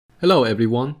Hello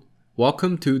everyone,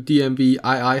 welcome to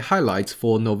DMVII highlights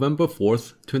for November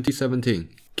 4th, 2017.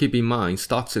 Keep in mind,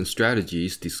 stocks and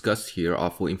strategies discussed here are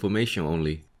for information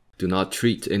only. Do not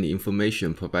treat any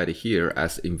information provided here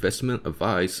as investment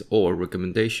advice or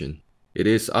recommendation. It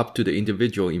is up to the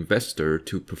individual investor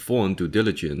to perform due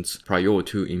diligence prior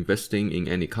to investing in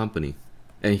any company.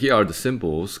 And here are the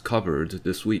symbols covered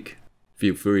this week.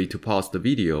 Feel free to pause the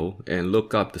video and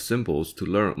look up the symbols to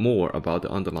learn more about the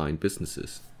underlying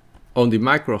businesses. On the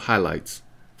micro highlights,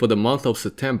 for the month of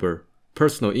September,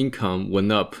 personal income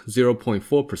went up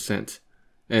 0.4%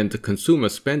 and consumer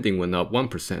spending went up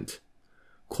 1%.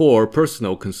 Core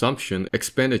personal consumption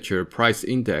expenditure price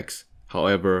index,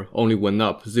 however, only went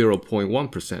up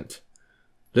 0.1%.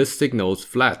 This signals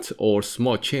flat or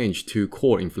small change to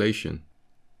core inflation.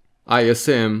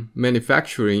 ISM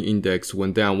manufacturing index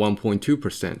went down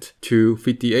 1.2% to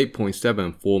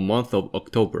 58.7 for month of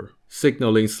October,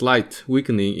 signaling slight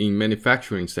weakening in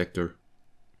manufacturing sector.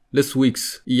 This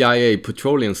week's EIA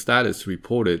petroleum status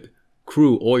reported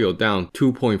crude oil down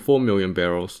 2.4 million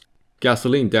barrels,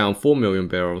 gasoline down 4 million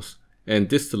barrels, and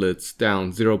distillates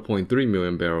down 0.3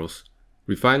 million barrels.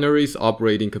 Refineries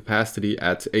operating capacity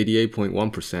at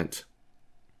 88.1%.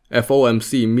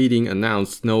 FOMC meeting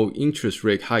announced no interest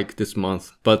rate hike this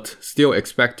month, but still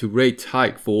expect to rate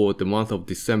hike for the month of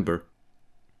December.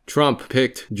 Trump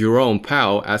picked Jerome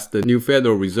Powell as the new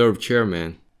Federal Reserve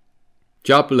chairman.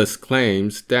 Jobless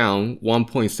claims down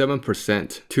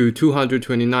 1.7% to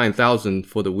 229,000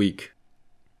 for the week.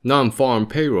 Non-farm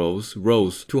payrolls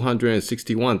rose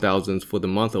 261,000 for the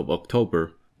month of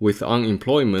October, with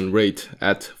unemployment rate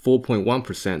at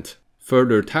 4.1%,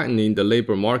 further tightening the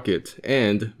labor market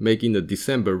and making the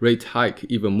December rate hike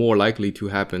even more likely to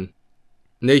happen.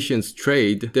 Nation's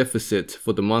trade deficit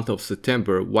for the month of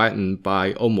September widened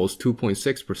by almost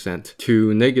 2.6%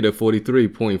 to negative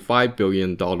 $43.5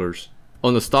 billion.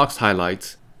 On the stocks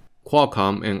highlights,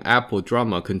 Qualcomm and Apple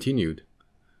drama continued.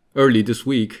 Early this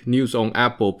week, news on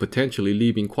Apple potentially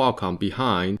leaving Qualcomm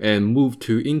behind and move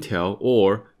to Intel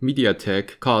or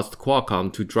MediaTek caused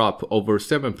Qualcomm to drop over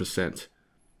 7%.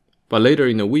 But later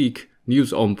in the week,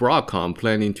 news on Broadcom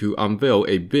planning to unveil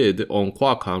a bid on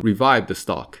Qualcomm revived the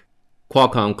stock.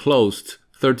 Qualcomm closed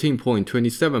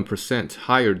 13.27%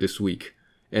 higher this week,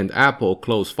 and Apple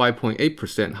closed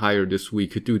 5.8% higher this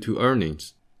week due to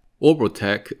earnings.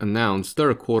 ORBK announced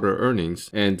third quarter earnings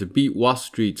and beat Wall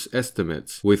Street's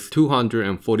estimates with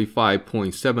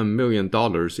 $245.7 million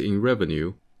in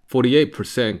revenue,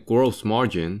 48% gross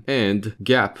margin, and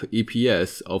GAAP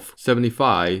EPS of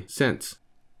 75 cents.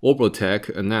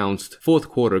 ORBK announced fourth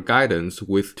quarter guidance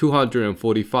with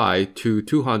 $245 to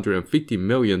 $250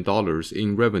 million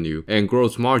in revenue and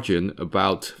gross margin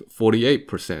about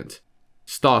 48%.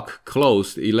 Stock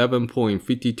closed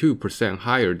 11.52%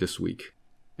 higher this week.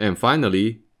 And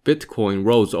finally, Bitcoin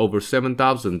rose over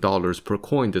 $7,000 per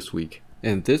coin this week.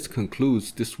 And this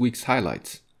concludes this week's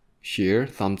highlights. Share,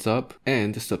 thumbs up,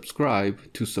 and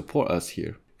subscribe to support us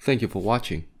here. Thank you for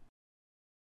watching.